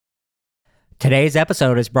Today's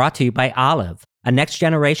episode is brought to you by Olive, a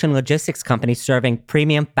next-generation logistics company serving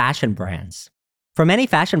premium fashion brands. For many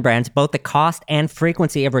fashion brands, both the cost and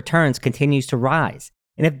frequency of returns continues to rise.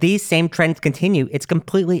 And if these same trends continue, it's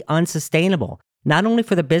completely unsustainable, not only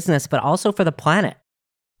for the business, but also for the planet.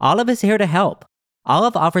 Olive is here to help.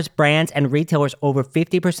 Olive offers brands and retailers over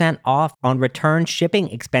 50% off on return shipping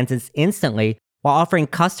expenses instantly, while offering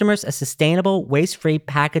customers a sustainable, waste-free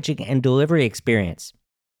packaging and delivery experience.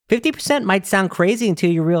 50% might sound crazy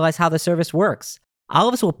until you realize how the service works.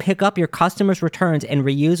 Olives will pick up your customers' returns in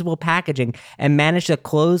reusable packaging and manage the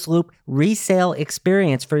closed-loop resale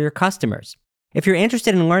experience for your customers. If you're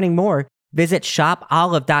interested in learning more, visit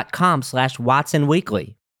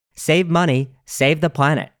shopolive.com/WatsonWeekly. Save money, save the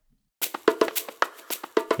planet.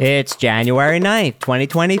 It's January 9th,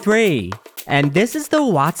 2023, and this is the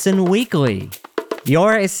Watson Weekly,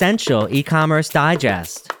 your essential e-commerce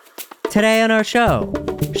digest. Today on our show,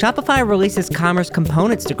 Shopify releases commerce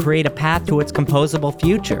components to create a path to its composable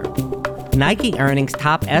future. Nike earnings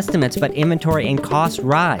top estimates, but inventory and costs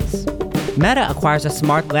rise. Meta acquires a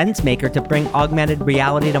smart lensmaker to bring augmented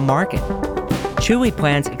reality to market. Chewy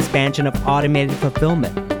plans expansion of automated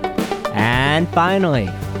fulfillment. And finally,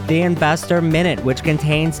 the Investor Minute, which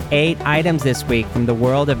contains 8 items this week from the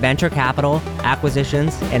world of venture capital,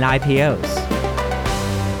 acquisitions, and IPOs.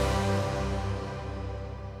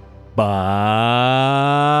 But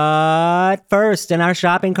first, in our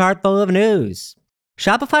shopping cart full of news,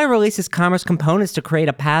 Shopify releases commerce components to create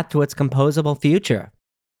a path to its composable future.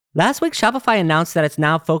 Last week, Shopify announced that it's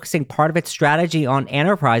now focusing part of its strategy on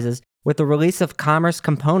enterprises with the release of Commerce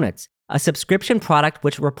Components, a subscription product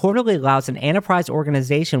which reportedly allows an enterprise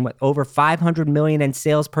organization with over $500 million in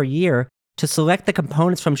sales per year to select the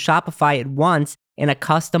components from Shopify at once in a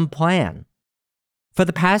custom plan. For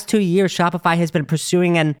the past 2 years, Shopify has been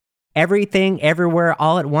pursuing an everything, everywhere,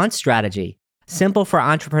 all at once strategy, simple for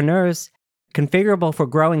entrepreneurs, configurable for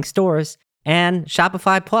growing stores, and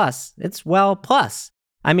Shopify Plus. It's, well, plus.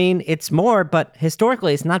 I mean, it's more, but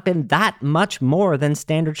historically it's not been that much more than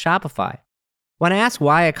standard Shopify. When I ask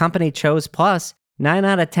why a company chose Plus, 9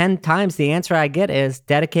 out of 10 times the answer I get is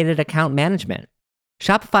dedicated account management.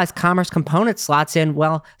 Shopify's Commerce Component slots in,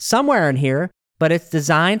 well, somewhere in here, but it's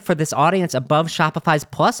designed for this audience above Shopify's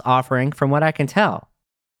Plus offering from what I can tell.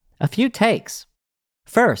 A few takes.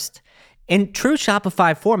 First, in true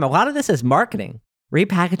Shopify form, a lot of this is marketing,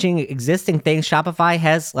 repackaging existing things Shopify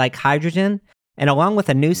has like hydrogen, and along with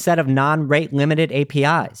a new set of non-rate limited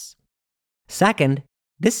APIs. Second,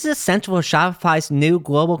 this is essential for Shopify's new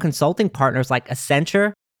global consulting partners like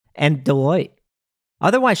Accenture and Deloitte.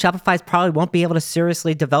 Otherwise, Shopify probably won't be able to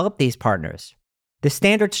seriously develop these partners. The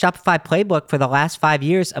standard Shopify playbook for the last 5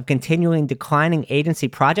 years of continuing declining agency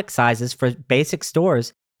project sizes for basic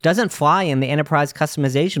stores doesn't fly in the enterprise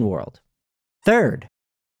customization world. Third,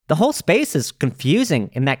 the whole space is confusing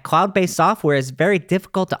in that cloud-based software is very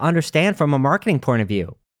difficult to understand from a marketing point of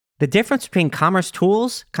view. The difference between commerce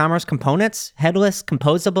tools, commerce components, headless,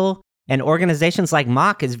 composable, and organizations like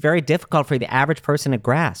Mock is very difficult for the average person to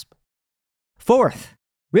grasp. Fourth,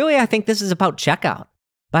 really I think this is about checkout.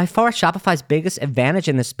 By far, Shopify's biggest advantage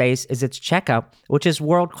in this space is its checkout, which is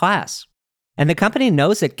world-class. And the company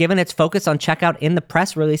knows it given its focus on checkout in the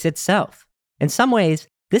press release itself. In some ways,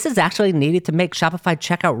 this is actually needed to make Shopify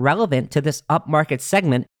checkout relevant to this upmarket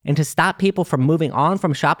segment and to stop people from moving on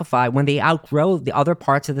from Shopify when they outgrow the other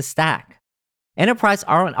parts of the stack. Enterprise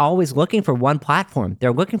aren't always looking for one platform.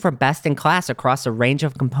 They're looking for best in class across a range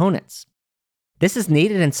of components. This is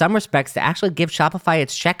needed in some respects to actually give Shopify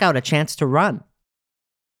its checkout a chance to run.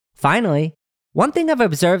 Finally, one thing I've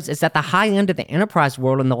observed is that the high end of the enterprise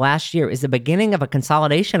world in the last year is the beginning of a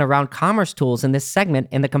consolidation around commerce tools in this segment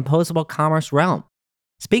in the composable commerce realm.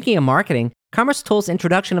 Speaking of marketing, Commerce Tools'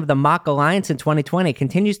 introduction of the Mock Alliance in 2020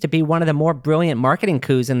 continues to be one of the more brilliant marketing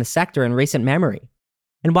coups in the sector in recent memory.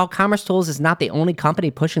 And while Commerce Tools is not the only company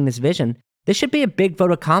pushing this vision, this should be a big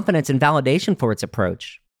vote of confidence and validation for its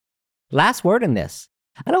approach. Last word in this.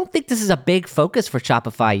 I don't think this is a big focus for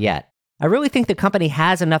Shopify yet. I really think the company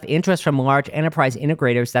has enough interest from large enterprise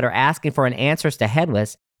integrators that are asking for an answers to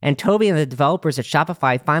headless, and Toby and the developers at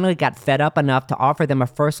Shopify finally got fed up enough to offer them a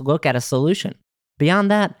first look at a solution.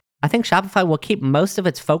 Beyond that, I think Shopify will keep most of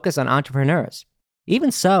its focus on entrepreneurs.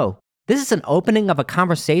 Even so, this is an opening of a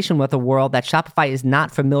conversation with a world that Shopify is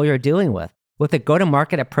not familiar dealing with a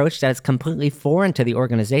go-to-market approach that is completely foreign to the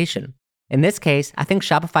organization. In this case, I think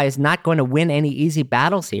Shopify is not going to win any easy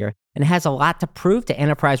battles here and has a lot to prove to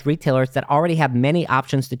enterprise retailers that already have many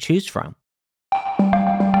options to choose from.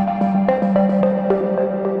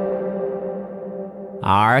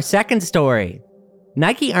 Our second story.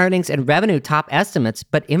 Nike earnings and revenue top estimates,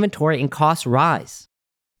 but inventory and costs rise.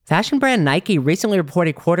 Fashion brand Nike recently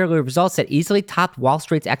reported quarterly results that easily topped Wall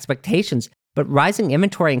Street's expectations, but rising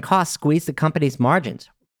inventory and costs squeezed the company's margins.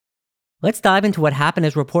 Let's dive into what happened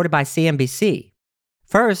as reported by CNBC.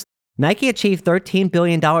 First, Nike achieved $13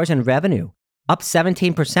 billion in revenue, up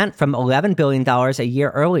 17% from $11 billion a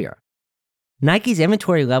year earlier. Nike's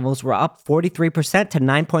inventory levels were up 43% to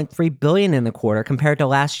 $9.3 billion in the quarter compared to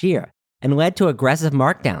last year, and led to aggressive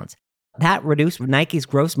markdowns. That reduced Nike's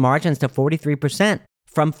gross margins to 43%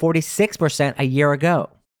 from 46% a year ago.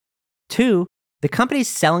 2, the company's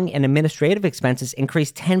selling and administrative expenses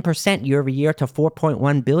increased 10% year over year to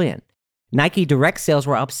 $4.1 billion. Nike direct sales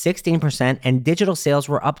were up 16% and digital sales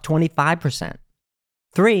were up 25%.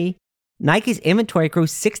 3, Nike's inventory grew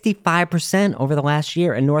 65% over the last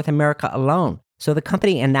year in North America alone, so the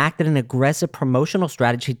company enacted an aggressive promotional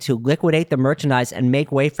strategy to liquidate the merchandise and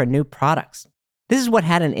make way for new products. This is what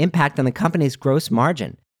had an impact on the company's gross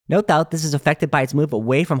margin. No doubt this is affected by its move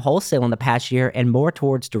away from wholesale in the past year and more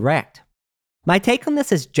towards direct. My take on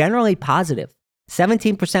this is generally positive.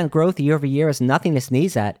 17% growth year over year is nothing to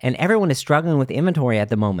sneeze at, and everyone is struggling with inventory at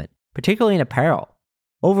the moment, particularly in apparel.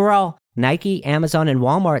 Overall, Nike, Amazon, and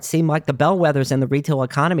Walmart seem like the bellwethers in the retail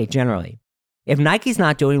economy generally. If Nike's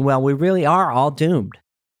not doing well, we really are all doomed.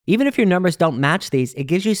 Even if your numbers don't match these, it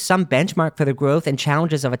gives you some benchmark for the growth and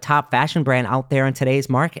challenges of a top fashion brand out there in today's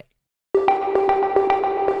market.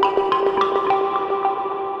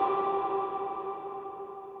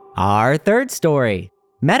 Our third story.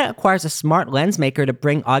 Meta acquires a smart lensmaker to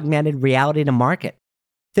bring augmented reality to market.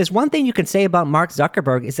 If there's one thing you can say about Mark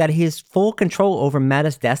Zuckerberg is that he has full control over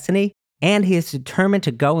Meta's destiny, and he is determined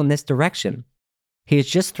to go in this direction. He has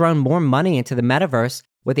just thrown more money into the metaverse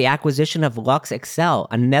with the acquisition of Lux Excel,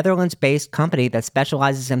 a Netherlands-based company that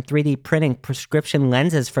specializes in 3D printing prescription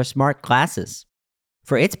lenses for smart glasses.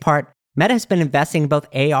 For its part, Meta has been investing in both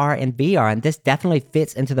AR and VR, and this definitely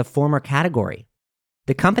fits into the former category.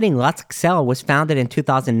 The company Lux Excel was founded in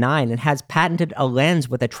 2009 and has patented a lens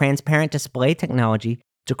with a transparent display technology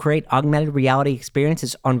to create augmented reality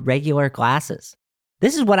experiences on regular glasses.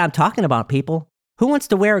 This is what I'm talking about, people. Who wants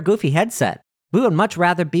to wear a goofy headset? We would much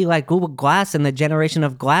rather be like Google Glass and the generation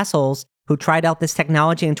of glassholes who tried out this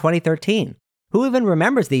technology in 2013. Who even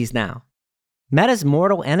remembers these now? Meta's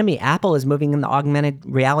mortal enemy, Apple, is moving in the augmented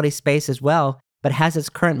reality space as well, but has its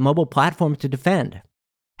current mobile platform to defend.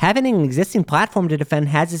 Having an existing platform to defend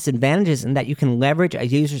has its advantages in that you can leverage a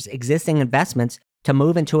user's existing investments to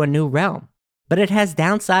move into a new realm. But it has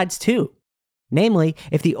downsides too. Namely,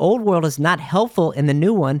 if the old world is not helpful in the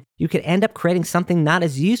new one, you could end up creating something not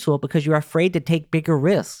as useful because you're afraid to take bigger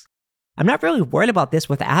risks. I'm not really worried about this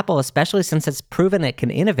with Apple, especially since it's proven it can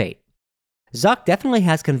innovate. Zuck definitely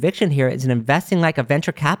has conviction here as in investing like a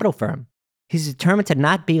venture capital firm. He's determined to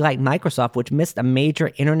not be like Microsoft, which missed a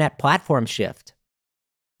major internet platform shift.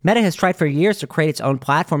 Meta has tried for years to create its own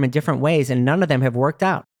platform in different ways, and none of them have worked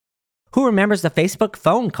out. Who remembers the Facebook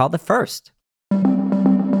phone called the first?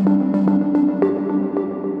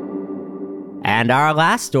 And our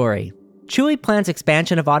last story. Chewy plans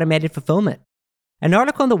expansion of automated fulfillment. An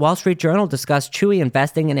article in the Wall Street Journal discussed Chewy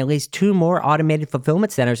investing in at least 2 more automated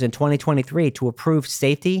fulfillment centers in 2023 to improve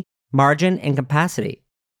safety, margin, and capacity.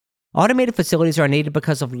 Automated facilities are needed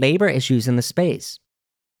because of labor issues in the space.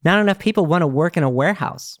 Not enough people want to work in a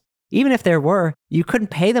warehouse. Even if there were, you couldn't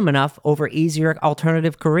pay them enough over easier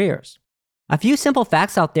alternative careers. A few simple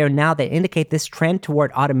facts out there now that indicate this trend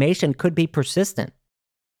toward automation could be persistent.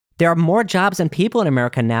 There are more jobs than people in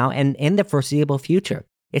America now and in the foreseeable future.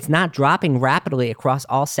 It's not dropping rapidly across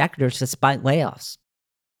all sectors despite layoffs.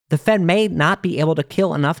 The Fed may not be able to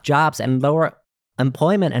kill enough jobs and lower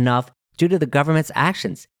employment enough due to the government's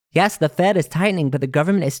actions. Yes, the Fed is tightening, but the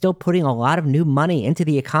government is still putting a lot of new money into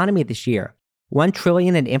the economy this year. $1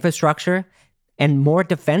 trillion in infrastructure and more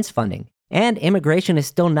defense funding. And immigration is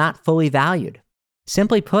still not fully valued.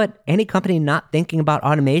 Simply put, any company not thinking about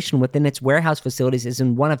automation within its warehouse facilities is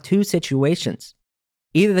in one of 2 situations.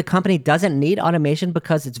 Either the company doesn't need automation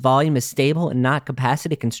because its volume is stable and not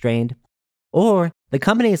capacity constrained, or the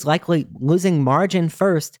company is likely losing margin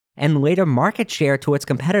first and later market share to its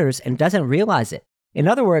competitors and doesn't realize it. In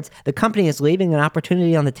other words, the company is leaving an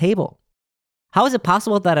opportunity on the table. How is it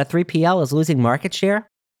possible that a 3PL is losing market share?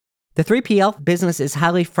 The 3PL business is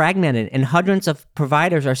highly fragmented and hundreds of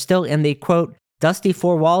providers are still in the, quote, dusty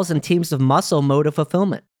 4 walls and teams of muscle mode of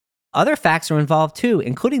fulfillment. Other facts are involved too,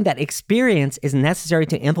 including that experience is necessary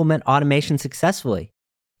to implement automation successfully.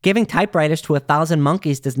 Giving typewriters to 1,000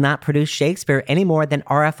 monkeys does not produce Shakespeare any more than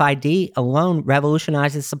RFID alone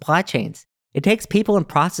revolutionizes supply chains. It takes people and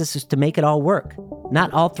processes to make it all work.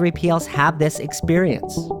 Not all 3PLs have this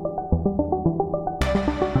experience.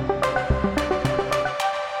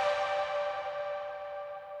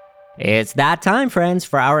 It's that time, friends,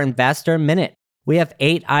 for our Investor Minute. We have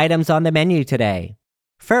 8 items on the menu today.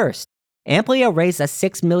 First, Amplio raised a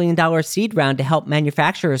 $6 million seed round to help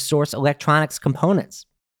manufacturers source electronics components.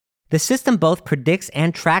 The system both predicts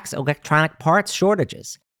and tracks electronic parts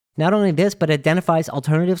shortages. Not only this, but identifies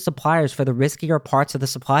alternative suppliers for the riskier parts of the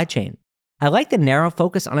supply chain. I like the narrow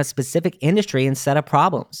focus on a specific industry instead of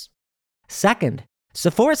problems. Second,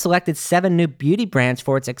 Sephora selected 7 new beauty brands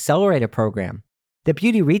for its accelerator program. The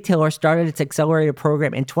beauty retailer started its accelerator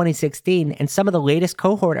program in 2016, and some of the latest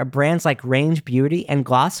cohort are brands like Range Beauty and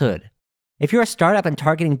Glosshood. If you're a startup and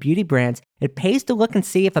targeting beauty brands, it pays to look and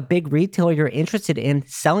see if a big retailer you're interested in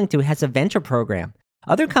selling to has a venture program.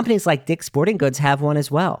 Other companies like Dick's Sporting Goods have one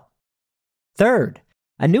as well. Third,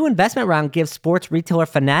 a new investment round gives sports retailer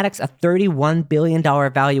Fanatics a $31 billion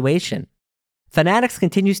valuation. Fanatics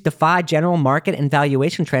continues to defy general market and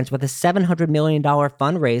valuation trends with a $700 million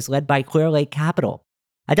fundraise led by Clear Lake Capital.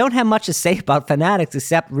 I don't have much to say about Fanatics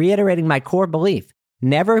except reiterating my core belief: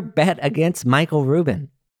 never bet against Michael Rubin.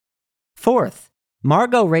 Fourth,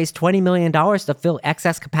 Margo raised $20 million to fill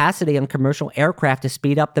excess capacity on commercial aircraft to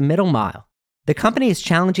speed up the middle mile. The company is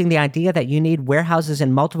challenging the idea that you need warehouses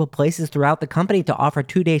in multiple places throughout the company to offer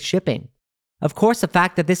 2-day shipping. Of course, the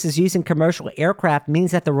fact that this is using commercial aircraft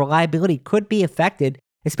means that the reliability could be affected,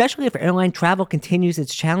 especially if airline travel continues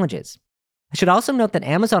its challenges. I should also note that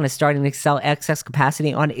Amazon is starting to sell excess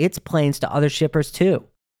capacity on its planes to other shippers too.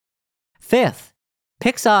 Fifth,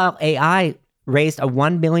 Pixel AI raised a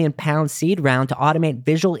 £1 million seed round to automate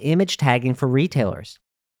visual image tagging for retailers.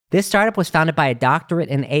 This startup was founded by a doctorate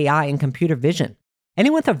in AI and computer vision.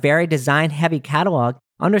 Anyone with a very design-heavy catalog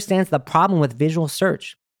understands the problem with visual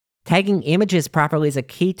search. Tagging images properly is a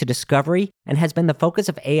key to discovery and has been the focus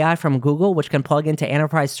of AI from Google, which can plug into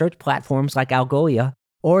enterprise search platforms like Algolia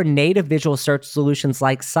or native visual search solutions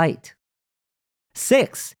like Sight.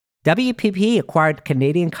 6. WPP acquired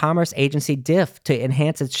Canadian commerce agency Diff to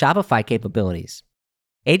enhance its Shopify capabilities.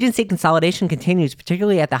 Agency consolidation continues,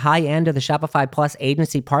 particularly at the high end of the Shopify Plus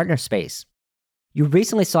agency partner space. You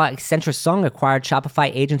recently saw Accenture Song acquired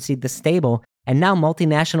Shopify agency The Stable, and now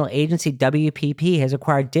multinational agency WPP has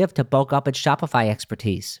acquired Div to bulk up its Shopify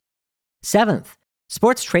expertise. 7th,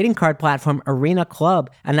 sports trading card platform Arena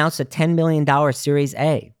Club announced a $10 million Series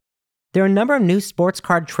A. There are a number of new sports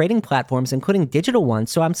card trading platforms, including digital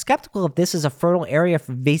ones, so I'm skeptical if this is a fertile area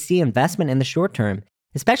for VC investment in the short term,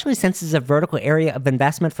 especially since it's a vertical area of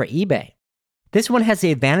investment for eBay. This one has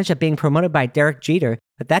the advantage of being promoted by Derek Jeter,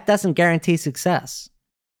 but that doesn't guarantee success.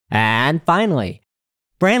 And finally,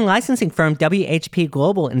 brand licensing firm WHP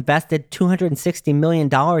Global invested $260 million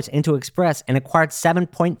into Express and acquired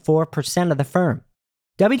 7.4% of the firm.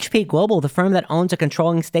 WHP Global, the firm that owns a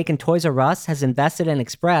controlling stake in Toys R Us, has invested in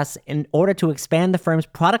Express in order to expand the firm's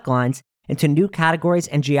product lines into new categories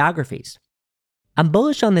and geographies. I'm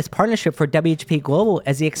bullish on this partnership for WHP Global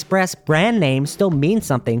as the Express brand name still means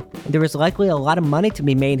something, and there is likely a lot of money to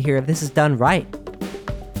be made here if this is done right.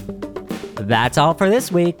 That's all for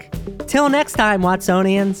this week. Till next time,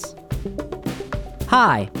 Watsonians.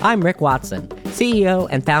 Hi, I'm Rick Watson, CEO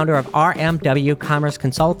and founder of RMW Commerce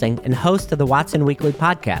Consulting and host of the Watson Weekly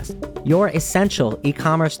Podcast, your essential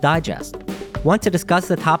e-commerce digest. Want to discuss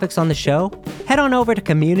the topics on the show? Head on over to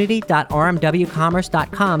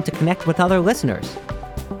community.rmwcommerce.com to connect with other listeners.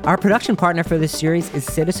 Our production partner for this series is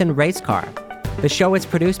Citizen Racecar. The show is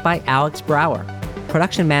produced by Alex Brower.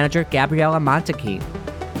 Production manager Gabriella Montequin.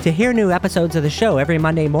 To hear new episodes of the show every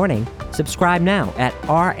Monday morning, subscribe now at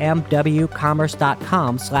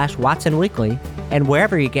rmwcommerce.com/WatsonWeekly and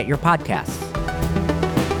wherever you get your podcasts.